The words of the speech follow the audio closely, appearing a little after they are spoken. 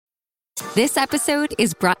This episode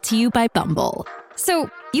is brought to you by Bumble. So,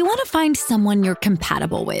 you want to find someone you're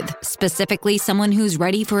compatible with, specifically someone who's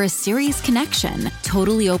ready for a serious connection,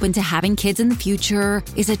 totally open to having kids in the future,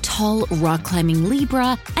 is a tall, rock-climbing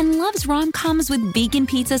Libra, and loves rom-coms with vegan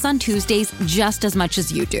pizzas on Tuesdays just as much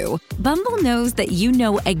as you do. Bumble knows that you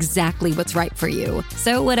know exactly what's right for you.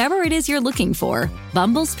 So whatever it is you're looking for,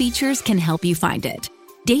 Bumble's features can help you find it.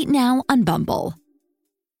 Date now on Bumble.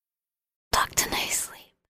 Talk to nicely.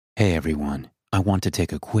 Hey everyone. I want to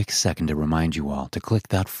take a quick second to remind you all to click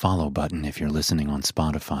that follow button if you're listening on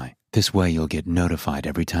Spotify. This way you'll get notified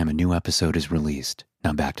every time a new episode is released.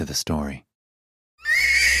 Now back to the story.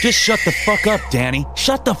 Just shut the fuck up, Danny.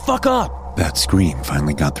 Shut the fuck up. That scream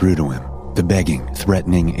finally got through to him. The begging,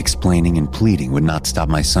 threatening, explaining, and pleading would not stop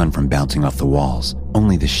my son from bouncing off the walls.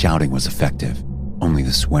 Only the shouting was effective. Only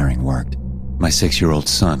the swearing worked. My 6-year-old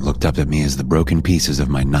son looked up at me as the broken pieces of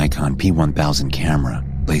my Nikon P1000 camera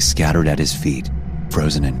lay scattered at his feet,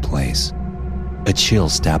 frozen in place. A chill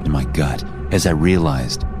stabbed my gut as I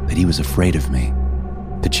realized that he was afraid of me.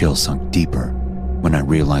 The chill sunk deeper when I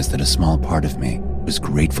realized that a small part of me was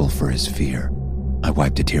grateful for his fear. I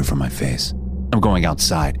wiped a tear from my face. I'm going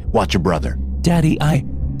outside. Watch your brother. Daddy,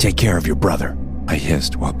 Take care of your brother, I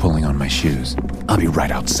hissed while pulling on my shoes. I'll be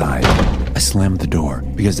right outside. I slammed the door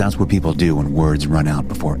because that's what people do when words run out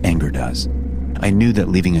before anger does. I knew that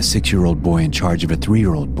leaving a 6-year-old boy in charge of a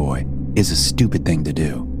 3-year-old boy is a stupid thing to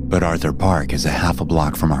do, but Arthur Park is a half a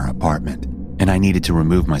block from our apartment, and I needed to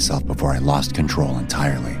remove myself before I lost control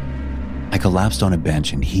entirely. I collapsed on a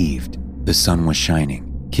bench and heaved. The sun was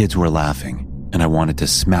shining, kids were laughing, and I wanted to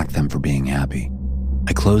smack them for being happy.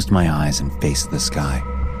 I closed my eyes and faced the sky.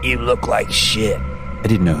 You look like shit. I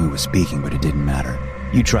didn't know who was speaking, but it didn't matter.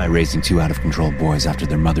 You try raising 2 out-of-control boys after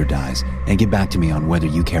their mother dies and get back to me on whether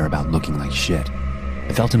you care about looking like shit.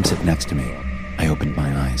 I felt him sit next to me. I opened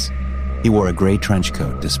my eyes. He wore a gray trench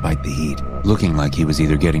coat despite the heat, looking like he was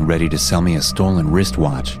either getting ready to sell me a stolen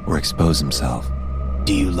wristwatch or expose himself.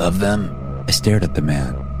 Do you love them? I stared at the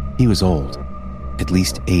man. He was old, at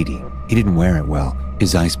least 80. He didn't wear it well.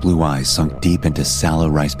 His ice blue eyes sunk deep into sallow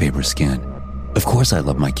rice paper skin. Of course I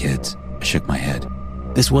love my kids. I shook my head.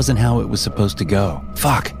 This wasn't how it was supposed to go.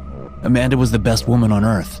 Fuck. Amanda was the best woman on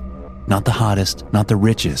earth. Not the hottest, not the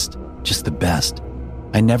richest, just the best.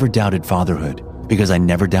 I never doubted fatherhood because I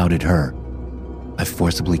never doubted her. I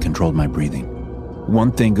forcibly controlled my breathing.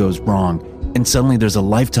 One thing goes wrong, and suddenly there's a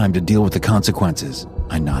lifetime to deal with the consequences.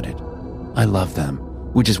 I nodded. I love them,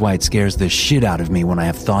 which is why it scares the shit out of me when I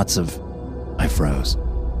have thoughts of... I froze.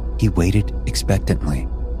 He waited expectantly.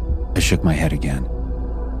 I shook my head again.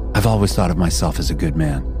 I've always thought of myself as a good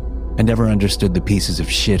man. I never understood the pieces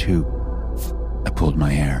of shit who... I pulled my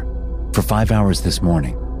hair. For 5 hours this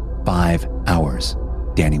morning. 5 hours.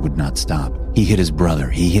 Danny would not stop. He hit his brother.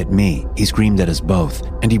 He hit me. He screamed at us both.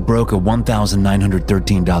 And he broke a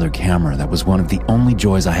 $1,913 camera that was one of the only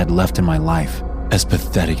joys I had left in my life. As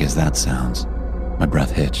pathetic as that sounds. My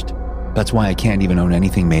breath hitched. That's why I can't even own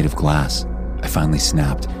anything made of glass. I finally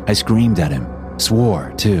snapped. I screamed at him.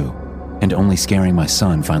 Swore, too. And only scaring my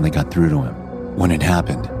son finally got through to him. When it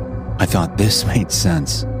happened, I thought this made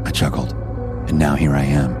sense. I chuckled. And now here I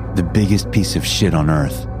am, the biggest piece of shit on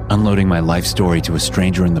earth, unloading my life story to a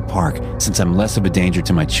stranger in the park since I'm less of a danger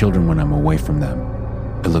to my children when I'm away from them.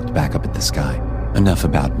 I looked back up at the sky. Enough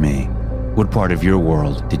about me. What part of your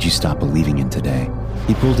world did you stop believing in today?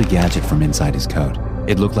 He pulled a gadget from inside his coat.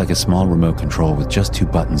 It looked like a small remote control with just 2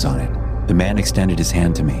 buttons on it. The man extended his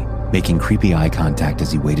hand to me, making creepy eye contact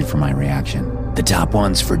as he waited for my reaction. The top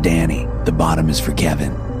one's for Danny. The bottom is for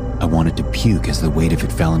Kevin. I wanted to puke as the weight of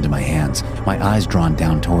it fell into my hands, my eyes drawn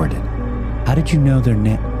down toward it. How did you know their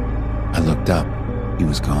name? I looked up. He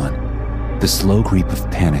was gone. The slow creep of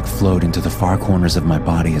panic flowed into the far corners of my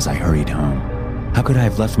body as I hurried home. How could I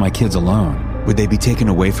have left my kids alone? Would they be taken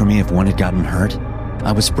away from me if one had gotten hurt?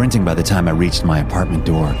 I was sprinting by the time I reached my apartment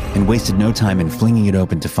door and wasted no time in flinging it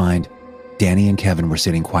open to find Danny and Kevin were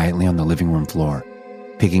sitting quietly on the living room floor,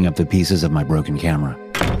 picking up the pieces of my broken camera.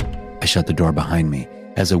 I shut the door behind me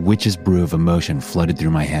as a witch's brew of emotion flooded through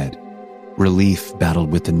my head. Relief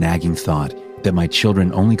battled with the nagging thought that my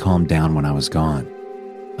children only calmed down when I was gone.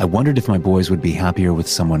 I wondered if my boys would be happier with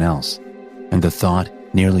someone else, and the thought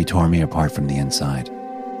nearly tore me apart from the inside.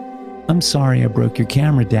 I'm sorry I broke your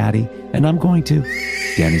camera, Daddy, and I'm going to...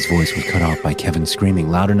 Danny's voice was cut off by Kevin screaming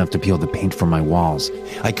loud enough to peel the paint from my walls.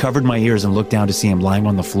 I covered my ears and looked down to see him lying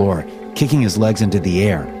on the floor, kicking his legs into the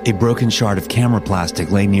air. A broken shard of camera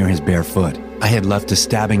plastic lay near his bare foot. I had left a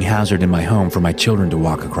stabbing hazard in my home for my children to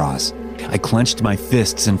walk across. I clenched my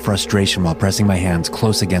fists in frustration while pressing my hands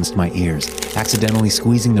close against my ears, accidentally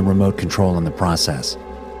squeezing the remote control in the process.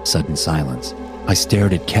 Sudden silence. I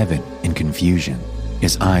stared at Kevin in confusion.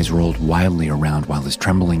 His eyes rolled wildly around while his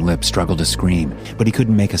trembling lips struggled to scream, but he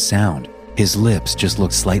couldn't make a sound. His lips just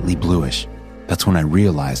looked slightly bluish. That's when I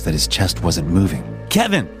realized that his chest wasn't moving.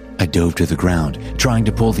 Kevin! I dove to the ground, trying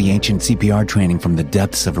to pull the ancient CPR training from the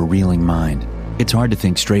depths of a reeling mind. It's hard to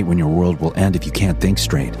think straight when your world will end if you can't think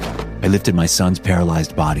straight. I lifted my son's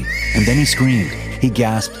paralyzed body, and then he screamed. He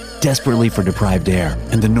gasped desperately for deprived air,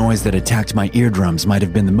 and the noise that attacked my eardrums might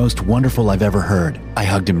have been the most wonderful I've ever heard. I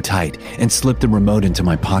hugged him tight and slipped the remote into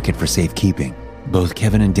my pocket for safekeeping. Both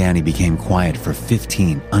Kevin and Danny became quiet for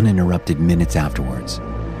 15 uninterrupted minutes afterwards.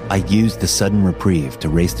 I used the sudden reprieve to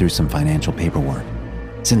race through some financial paperwork,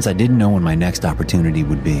 since I didn't know when my next opportunity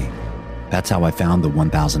would be. That's how I found the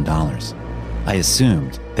 $1,000. I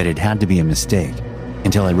assumed that it had to be a mistake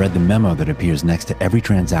until I read the memo that appears next to every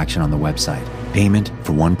transaction on the website. Payment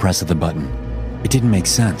for one press of the button. It didn't make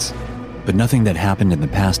sense, but nothing that happened in the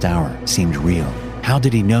past hour seemed real. How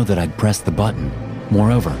did he know that I'd pressed the button?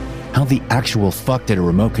 Moreover, how the actual fuck did a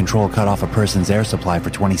remote control cut off a person's air supply for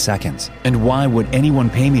 20 seconds? And why would anyone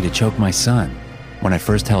pay me to choke my son? When I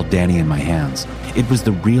first held Danny in my hands, it was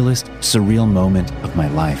the realest, surreal moment of my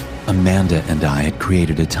life. Amanda and I had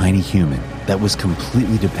created a tiny human that was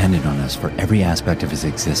completely dependent on us for every aspect of his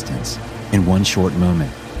existence. In one short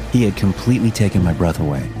moment, he had completely taken my breath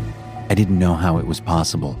away. I didn't know how it was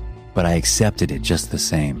possible, but I accepted it just the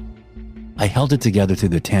same. I held it together through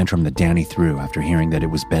the tantrum that Danny threw after hearing that it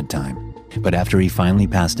was bedtime. But after he finally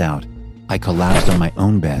passed out, I collapsed on my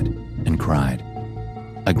own bed and cried.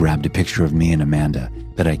 I grabbed a picture of me and Amanda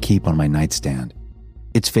that I keep on my nightstand.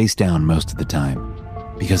 It's face down most of the time,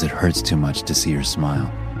 because it hurts too much to see her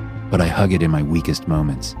smile. But I hug it in my weakest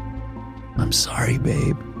moments. "I'm sorry,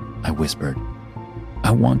 babe," I whispered.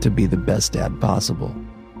 "I want to be the best dad possible,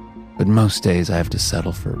 but most days I have to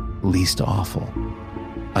settle for least awful."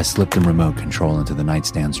 I slipped the remote control into the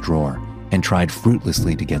nightstand's drawer and tried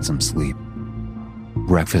fruitlessly to get some sleep.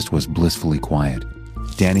 Breakfast was blissfully quiet.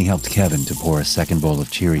 Danny helped Kevin to pour a second bowl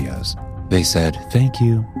of Cheerios. They said, "Thank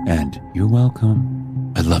you," and "You're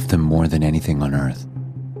welcome." I loved them more than anything on earth.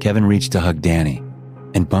 Kevin reached to hug Danny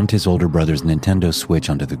and bumped his older brother's Nintendo Switch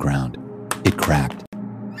onto the ground. It cracked.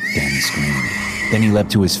 Danny screamed. Then he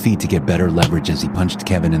leapt to his feet to get better leverage as he punched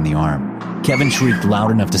Kevin in the arm. Kevin shrieked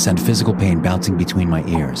loud enough to send physical pain bouncing between my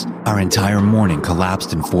ears. Our entire morning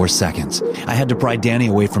collapsed in 4 seconds. I had to pry Danny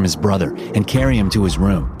away from his brother and carry him to his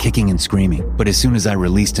room, kicking and screaming. But as soon as I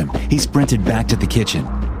released him, he sprinted back to the kitchen.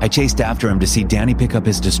 I chased after him to see Danny pick up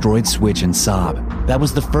his destroyed Switch and sob. That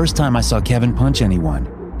was the first time I saw Kevin punch anyone.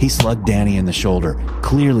 He slugged Danny in the shoulder,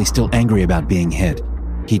 clearly still angry about being hit.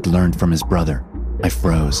 He'd learned from his brother. I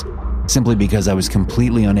froze, simply because I was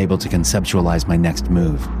completely unable to conceptualize my next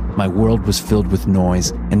move. My world was filled with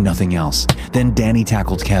noise and nothing else. Then Danny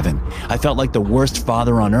tackled Kevin. I felt like the worst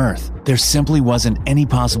father on earth. There simply wasn't any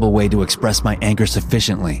possible way to express my anger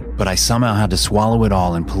sufficiently, but I somehow had to swallow it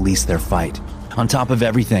all and police their fight. On top of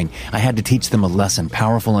everything, I had to teach them a lesson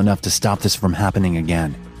powerful enough to stop this from happening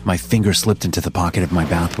again. My finger slipped into the pocket of my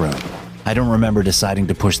bathrobe. I don't remember deciding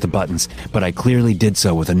to push the buttons, but I clearly did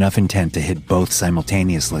so with enough intent to hit both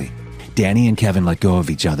simultaneously. Danny and Kevin let go of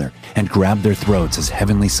each other and grabbed their throats as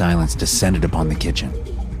heavenly silence descended upon the kitchen.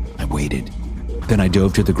 I waited. Then I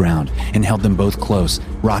dove to the ground and held them both close,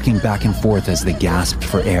 rocking back and forth as they gasped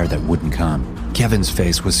for air that wouldn't come. Kevin's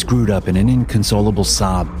face was screwed up in an inconsolable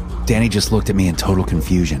sob. Danny just looked at me in total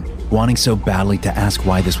confusion, wanting so badly to ask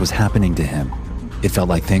why this was happening to him. It felt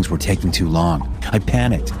like things were taking too long. I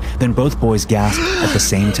panicked. Then both boys gasped at the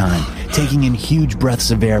same time, taking in huge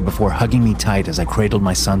breaths of air before hugging me tight as I cradled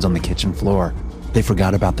my sons on the kitchen floor. They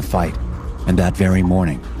forgot about the fight, and that very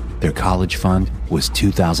morning, their college fund was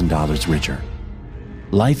 $2,000 richer.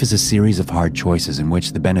 Life is a series of hard choices in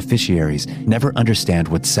which the beneficiaries never understand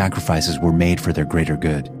what sacrifices were made for their greater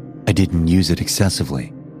good. I didn't use it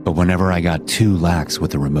excessively, but whenever I got too lax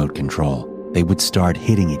with the remote control, they would start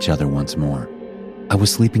hitting each other once more. I was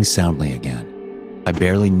sleeping soundly again. I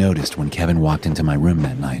barely noticed when Kevin walked into my room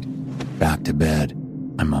that night. "Back to bed,"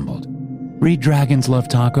 I mumbled. "Read Dragons Love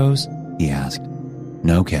Tacos?" he asked.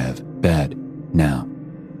 "No, Kev. Bed. Now."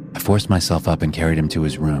 I forced myself up and carried him to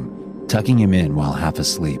his room, tucking him in while half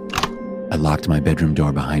asleep. I locked my bedroom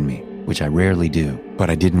door behind me, which I rarely do, but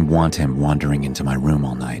I didn't want him wandering into my room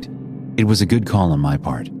all night. It was a good call on my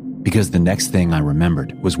part, because the next thing I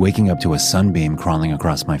remembered was waking up to a sunbeam crawling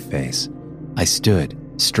across my face. I stood,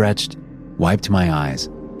 stretched, wiped my eyes,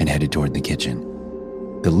 and headed toward the kitchen.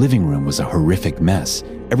 The living room was a horrific mess.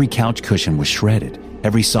 Every couch cushion was shredded.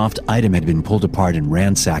 Every soft item had been pulled apart in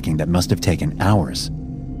ransacking that must have taken hours.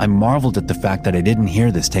 I marveled at the fact that I didn't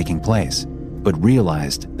hear this taking place. but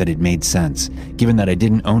realized that it made sense, given that I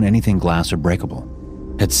didn't own anything glass or breakable.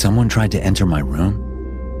 Had someone tried to enter my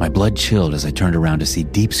room? My blood chilled as I turned around to see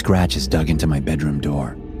deep scratches dug into my bedroom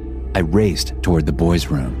door. I raced toward the boys'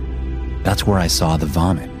 room. That's where I saw the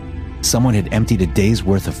vomit. Someone had emptied a day's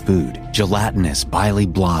worth of food. Gelatinous,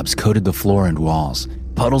 biley blobs coated the floor and walls.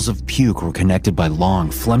 Puddles of puke were connected by long,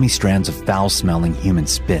 phlegmy strands of foul-smelling human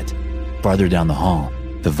spit. Farther down the hall,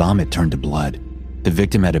 the vomit turned to blood. The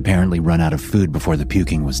victim had apparently run out of food before the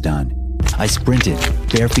puking was done. I sprinted,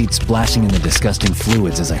 bare feet splashing in the disgusting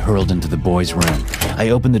fluids as I hurled into the boys' room. I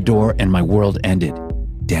opened the door and my world ended.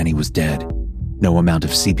 Danny was dead. No amount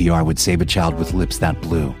of CPR would save a child with lips that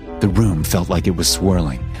blue. The room felt like it was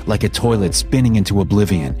swirling, like a toilet spinning into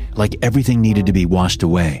oblivion, like everything needed to be washed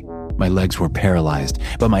away. My legs were paralyzed,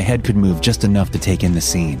 but my head could move just enough to take in the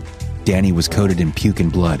scene. Danny was coated in puke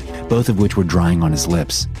and blood, both of which were drying on his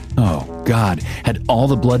lips. Oh, God, had all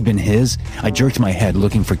the blood been his? I jerked my head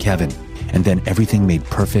looking for Kevin, and then everything made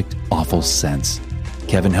perfect, awful sense.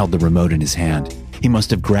 Kevin held the remote in his hand. He must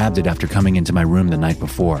have grabbed it after coming into my room the night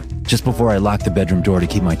before, just before I locked the bedroom door to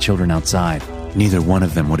keep my children outside. Neither one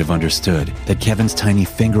of them would have understood that Kevin's tiny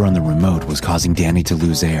finger on the remote was causing Danny to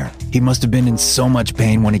lose air. He must have been in so much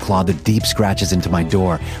pain when he clawed the deep scratches into my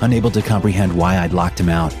door, unable to comprehend why I'd locked him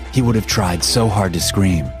out. He would have tried so hard to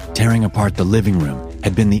scream. Tearing apart the living room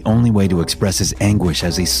had been the only way to express his anguish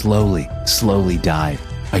as he slowly died.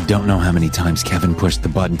 I don't know how many times Kevin pushed the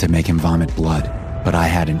button to make him vomit blood, but I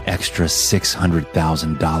had an extra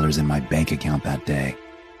 $600,000 in my bank account that day.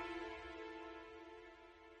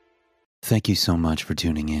 Thank you so much for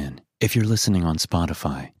tuning in. If you're listening on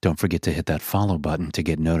Spotify, don't forget to hit that follow button to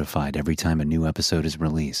get notified every time a new episode is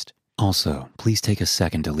released. Also, please take a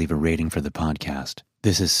second to leave a rating for the podcast.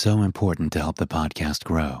 This is so important to help the podcast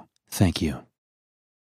grow. Thank you.